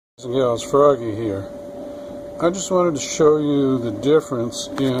Yeah, it's Froggy here. I just wanted to show you the difference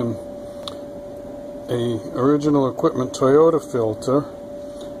in a original equipment Toyota filter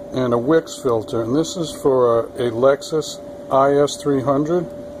and a Wix filter, and this is for a Lexus IS300.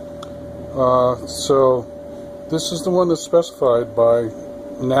 So this is the one that's specified by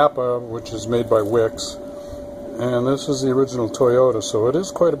Napa, which is made by Wix, and this is the original Toyota, so it is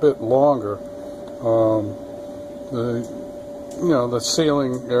quite a bit longer. The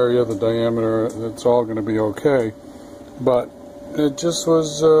sealing area, the diameter, it's all going to be okay, but it just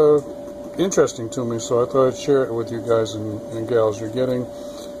was interesting to me, so I thought I'd share it with you guys and gals. You're getting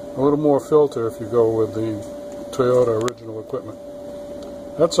a little more filter if you go with the Toyota original equipment.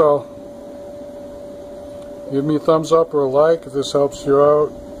 That's all. Give me a thumbs up or a like if this helps you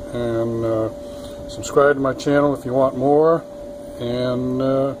out, and subscribe to my channel if you want more, and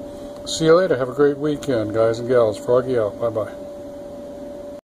see you later. Have a great weekend, guys and gals. Froggy out. Bye-bye.